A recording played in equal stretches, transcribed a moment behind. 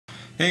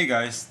Hey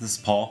guys, this is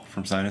Paul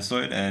from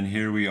Sinusoid, and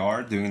here we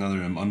are doing another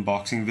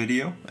unboxing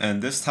video.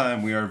 And this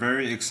time we are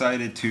very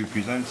excited to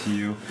present to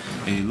you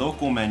a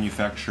local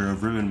manufacturer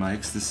of ribbon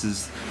mics. This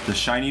is the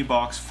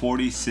ShinyBox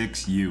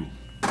 46U.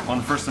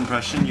 On first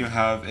impression, you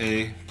have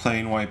a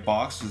plain white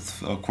box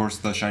with, of course,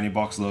 the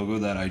ShinyBox logo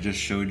that I just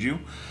showed you.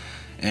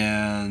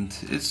 And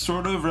it's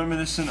sort of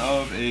reminiscent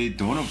of a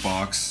donut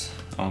box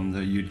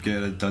that you'd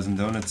get a dozen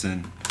donuts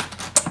in.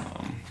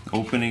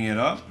 Opening it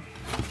up,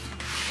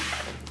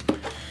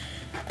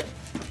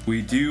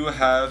 we do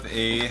have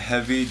a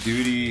heavy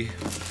duty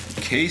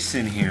case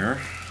in here.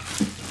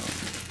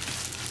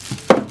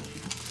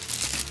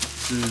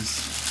 This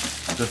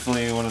is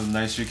definitely one of the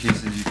nicer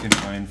cases you can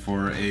find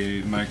for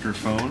a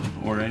microphone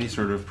or any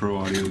sort of pro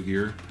audio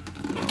gear.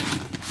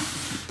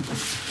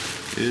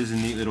 It is a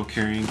neat little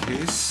carrying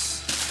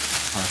case,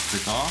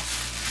 plastic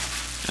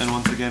off. And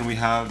once again we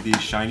have the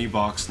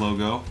ShinyBox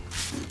logo.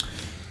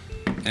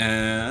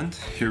 And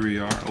here we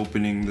are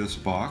opening this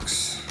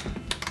box.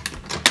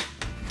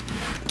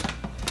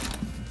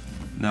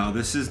 Now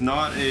this is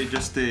not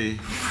just a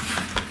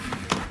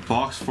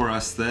box for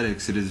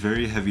aesthetics, it is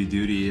very heavy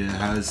duty. It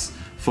has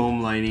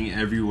foam lining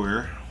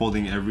everywhere,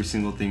 holding every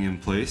single thing in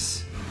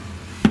place.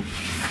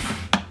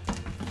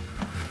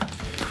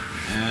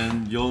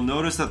 And you'll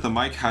notice that the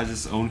mic has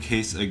its own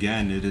case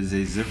again. It is a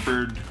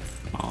zippered,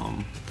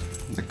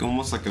 like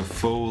almost like a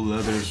faux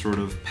leather sort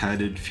of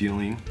padded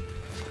feeling.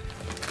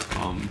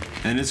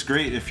 And it's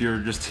great if you're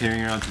just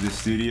carrying around to the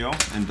studio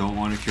and don't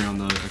want to carry on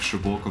the extra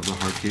bulk of the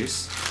hard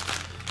case.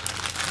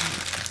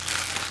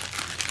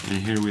 And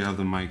here we have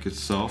the mic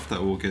itself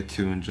that we'll get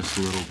to in just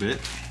a little bit.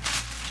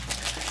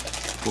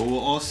 But we'll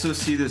also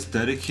see this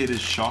dedicated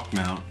shock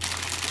mount,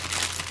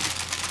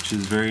 which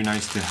is very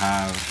nice to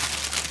have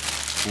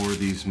for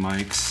these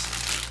mics.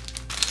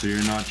 So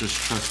you're not just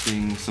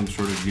trusting some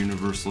sort of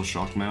universal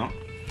shock mount.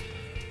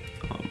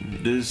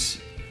 It is,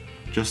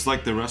 just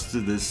like the rest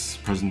of this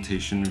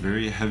presentation,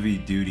 very heavy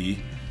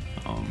duty.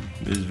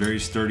 It is a very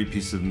sturdy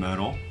piece of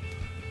metal.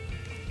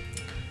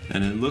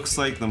 And it looks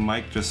like the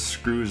mic just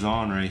screws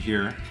on right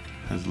here.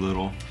 Has a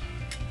little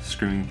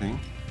screwing thing.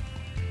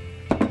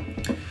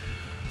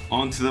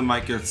 Onto the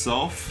mic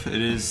itself,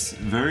 it is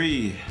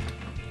very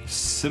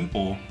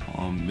simple.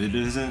 It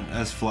isn't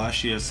as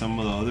flashy as some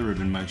of the other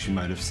ribbon mics you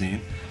might have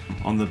seen.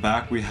 On the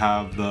back we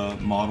have the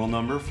model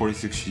number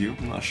 46U.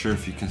 I'm not sure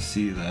if you can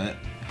see that.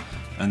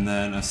 And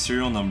then a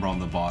serial number on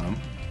the bottom.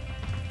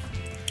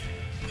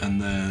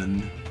 And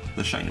then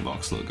the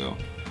ShinyBox logo.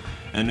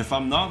 And if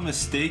I'm not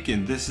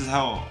mistaken, this is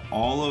how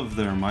all of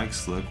their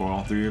mics look, or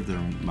all three of their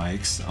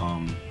mics.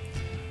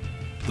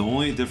 The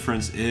only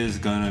difference is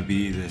gonna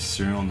be this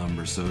serial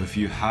number. So if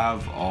you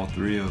have all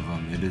three of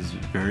them, it is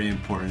very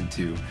important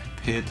to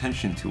pay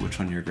attention to which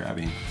one you're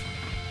grabbing.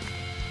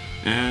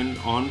 And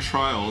on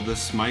trial,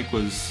 this mic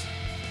was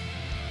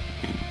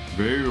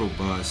very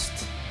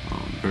robust,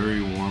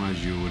 very warm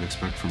as you would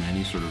expect from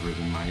any sort of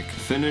ribbon mic. The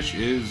finish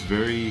is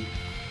very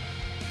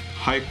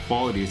high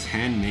quality, it's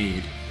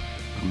handmade.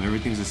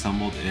 Everything's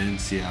assembled in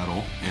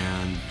Seattle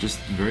and just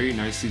very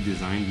nicely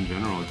designed in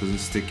general. It doesn't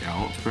stick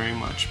out very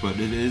much, but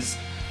it is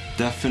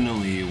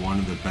definitely one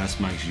of the best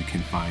mics you can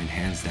find,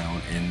 hands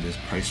down, in this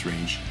price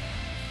range.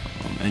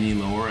 Any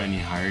lower, any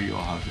higher, you'll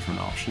have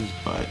different options,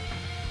 but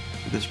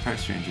at this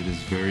price range it is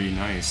very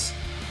nice.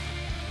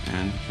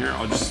 And here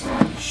I'll just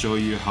show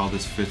you how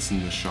this fits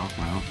in the shock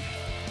mount.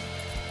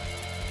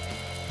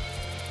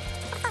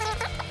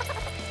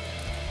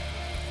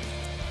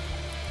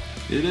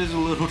 It is a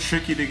little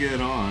tricky to get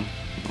on,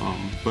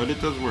 but it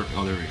does work.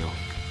 Oh, there we go.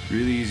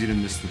 Really easy to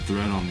miss the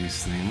thread on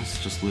these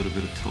things. Just a little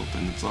bit of tilt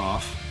and it's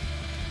off.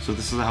 So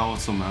this is how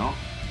it's a mount.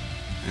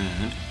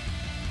 And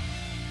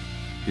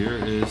here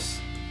is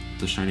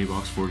the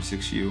ShinyBox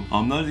 46U.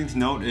 Another thing to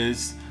note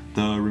is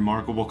the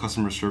remarkable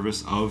customer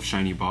service of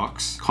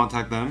ShinyBox.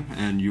 Contact them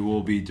and you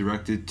will be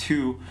directed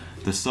to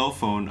the cell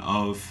phone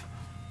of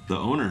the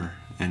owner,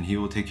 and he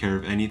will take care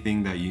of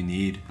anything that you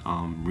need,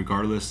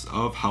 regardless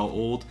of how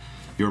old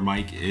your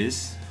mic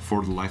is,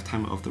 for the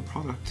lifetime of the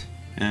product.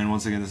 And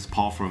once again, this is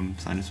Paul from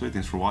Sinusoid.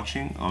 Thanks for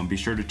watching. Be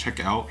sure to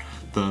check out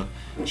the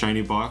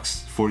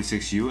ShinyBox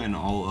 46U and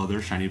all other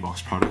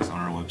ShinyBox products on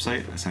our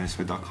website at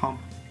sinusoid.com.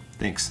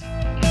 Thanks.